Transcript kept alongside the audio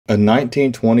A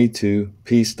 1922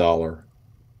 peace dollar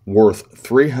worth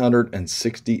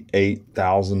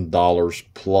 $368,000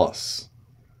 plus.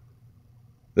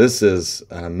 This is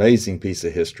an amazing piece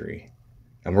of history,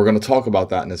 and we're going to talk about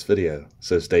that in this video,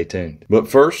 so stay tuned. But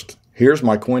first, here's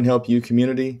my CoinHelpu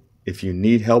community. If you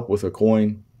need help with a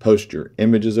coin, post your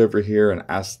images over here and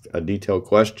ask a detailed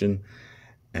question,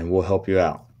 and we'll help you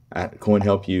out at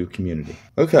CoinHelpu Community.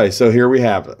 Okay, so here we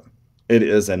have it. It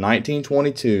is a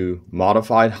 1922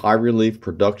 modified high relief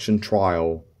production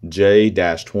trial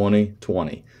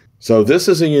J-2020. So this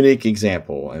is a unique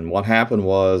example, and what happened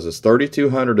was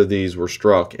 3,200 of these were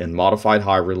struck in modified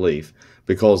high relief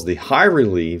because the high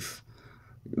relief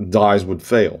dies would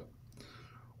fail.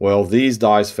 Well, these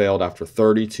dies failed after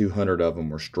 3,200 of them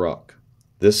were struck.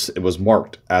 It was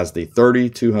marked as the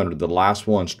 3,200, the last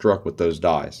one struck with those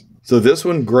dies. So this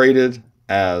one graded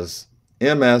as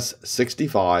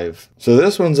MS65. So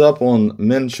this one's up on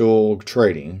Minshall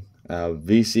Trading.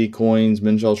 VC Coins,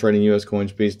 Minshall Trading US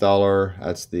Coins Peace Dollar.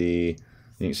 That's you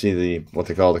can see what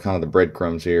they call the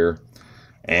breadcrumbs here.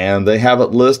 And they have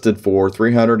it listed for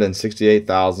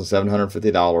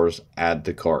 $368,750, add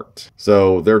to cart.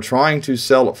 So they're trying to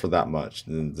sell it for that much.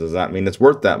 Does that mean it's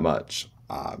worth that much?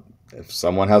 If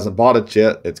someone hasn't bought it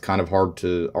yet, it's kind of hard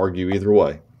to argue either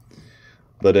way.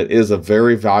 But it is a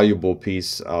very valuable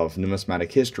piece of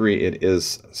numismatic history. It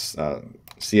is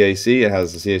CAC. It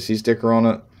has the CAC sticker on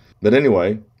it. But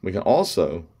anyway, we can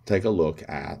also take a look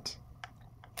at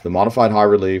the modified high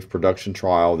relief production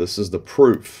trial. This is the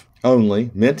proof only.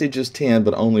 Mintage is 10,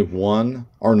 but only 1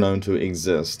 are known to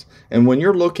exist. And when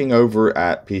you're looking over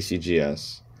at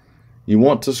PCGS, you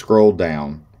want to scroll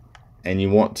down and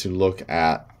you want to look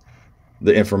at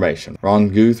the information. Ron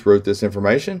Guth wrote this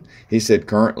information. He said,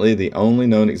 currently the only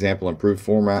known example in proof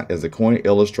format is the coin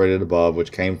illustrated above,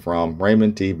 which came from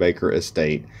Raymond T. Baker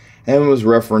Estate and was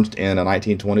referenced in a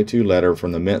 1922 letter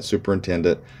from the Mint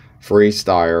Superintendent Free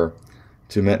Steyer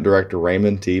to Mint Director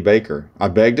Raymond T. Baker. I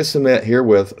beg to submit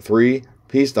herewith 3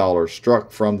 peace dollars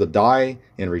struck from the die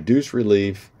in reduced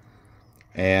relief,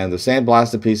 and the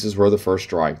sandblasted pieces were the first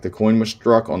strike. The coin was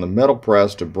struck on the metal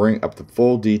press to bring up the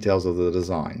full details of the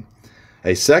design.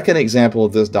 A second example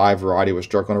of this die variety was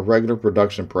struck on a regular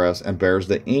production press and bears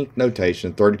the ink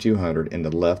notation 3200 in the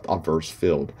left obverse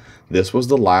field. This was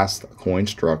the last coin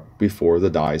struck before the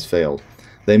dies failed.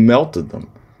 They melted them.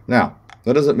 Now,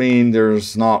 that doesn't mean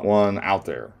there's not one out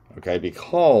there, okay?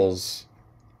 Because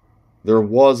there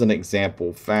was an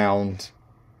example found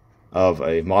of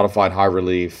a modified high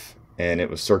relief and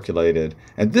it was circulated.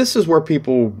 And this is where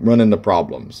people run into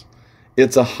problems.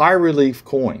 It's a high relief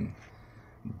coin.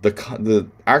 The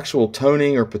actual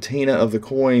toning or patina of the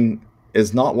coin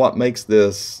is not what makes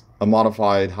this a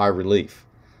modified high relief.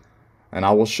 And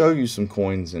I will show you some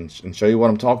coins and show you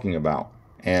what I'm talking about.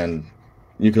 And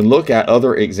you can look at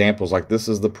other examples, like this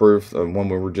is the proof of when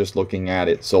we were just looking at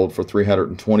it, sold for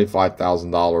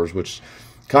 $325,000, which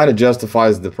kind of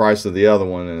justifies the price of the other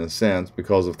one in a sense,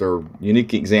 because if they're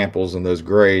unique examples in those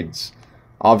grades,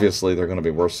 obviously they're going to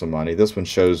be worth some money. This one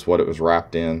shows what it was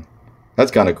wrapped in. That's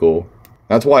kind of cool.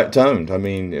 That's why it toned. I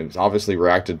mean, it was obviously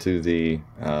reacted to the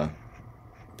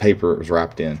paper it was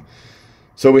wrapped in.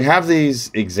 So we have these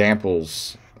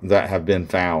examples that have been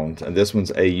found, and this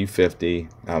one's AU50.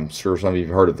 I'm sure some of you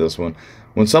have heard of this one.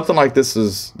 When something like this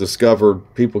is discovered,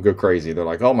 people go crazy. They're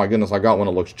like, oh my goodness, I got one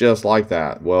that looks just like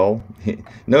that. Well,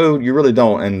 no, you really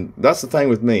don't. And that's the thing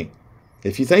with me.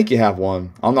 If you think you have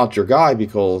one, I'm not your guy,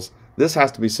 because this has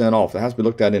to be sent off. It has to be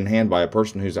looked at in hand by a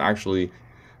person who's actually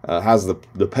has the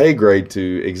pay grade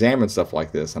to examine stuff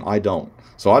like this, and I don't.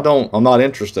 So I'm not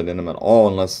interested in them at all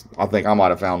unless I think I might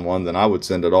have found one, then I would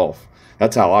send it off.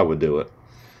 That's how I would do it.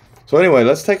 So anyway,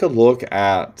 let's take a look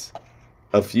at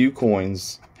a few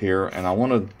coins here, and I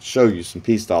want to show you some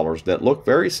peace dollars that look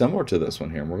very similar to this one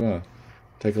here. And we're going to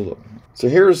take a look. So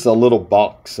here's a little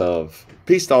box of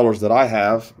peace dollars that I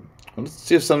have. Let's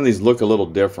see if some of these look a little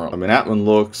different. I mean, that one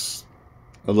looks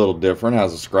a little different,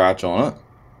 has a scratch on it.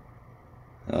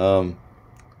 You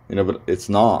know, but it's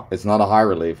not a high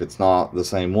relief. It's not the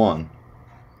same one.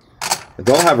 I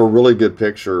don't have a really good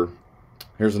picture.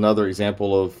 Here's another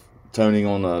example of toning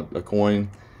on a coin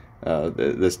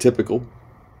that's typical.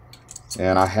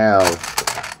 And I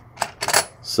have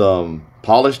some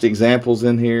polished examples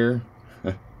in here.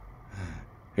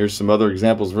 Here's some other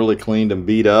examples really cleaned and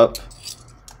beat up.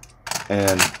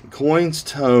 And coins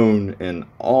tone in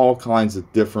all kinds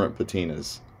of different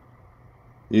patinas.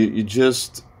 You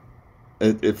just,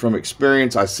 from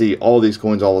experience, I see all these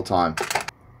coins all the time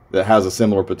that has a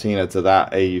similar patina to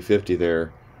that AU50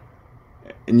 there.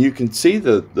 And you can see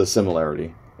the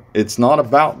similarity. It's not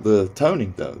about the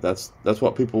toning, though. That's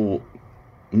what people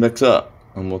mix up.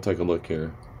 And we'll take a look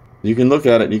here. You can look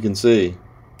at it, you can see.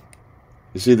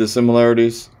 You see the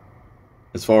similarities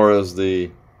as far as the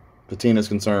patina is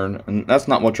concerned, and that's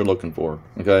not what you're looking for.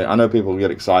 Okay, I know people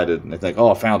get excited and they think,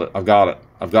 "Oh, I found it! I've got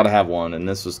to have one." And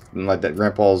this is like that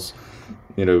grandpa's,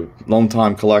 long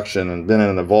time collection and been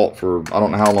in a vault for I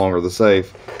don't know how long, or the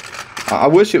safe. I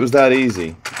wish it was that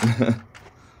easy,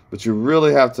 but you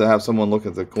really have to have someone look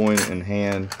at the coin in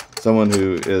hand, someone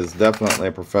who is definitely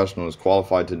a professional, is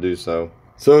qualified to do so.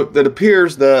 So it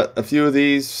appears that a few of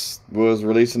these was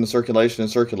released into circulation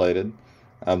and circulated,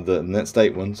 the net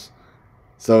state ones.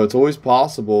 So it's always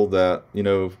possible that,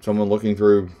 someone looking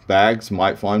through bags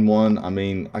might find one. I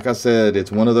mean, like I said,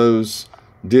 it's one of those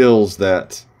deals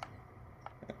that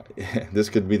this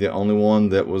could be the only one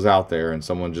that was out there and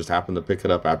someone just happened to pick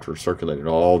it up after circulated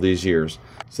all these years.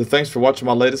 So thanks for watching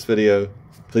my latest video.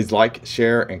 Please like,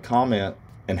 share, and comment,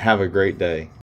 and have a great day.